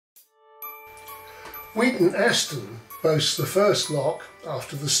Wheaton Aston boasts the first lock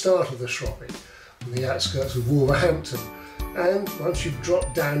after the start of the Shroppie on the outskirts of Wolverhampton, and once you've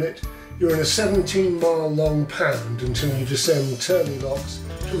dropped down it you're in a 17-mile long pound until you descend Turney locks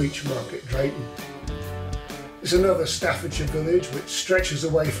to reach Market Drayton. It's another Staffordshire village which stretches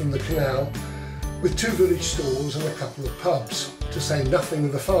away from the canal, with 2 village stores and a couple of pubs, to say nothing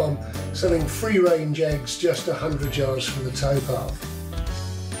of the farm selling free-range eggs just 100 yards from the towpath.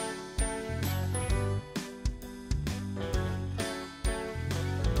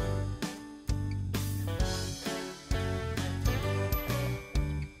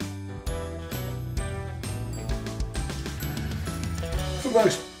 For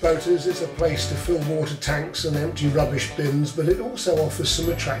most boaters it's a place to fill water tanks and empty rubbish bins, but it also offers some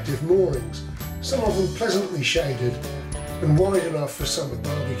attractive moorings, some of them pleasantly shaded and wide enough for summer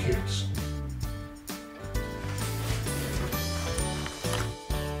barbecues.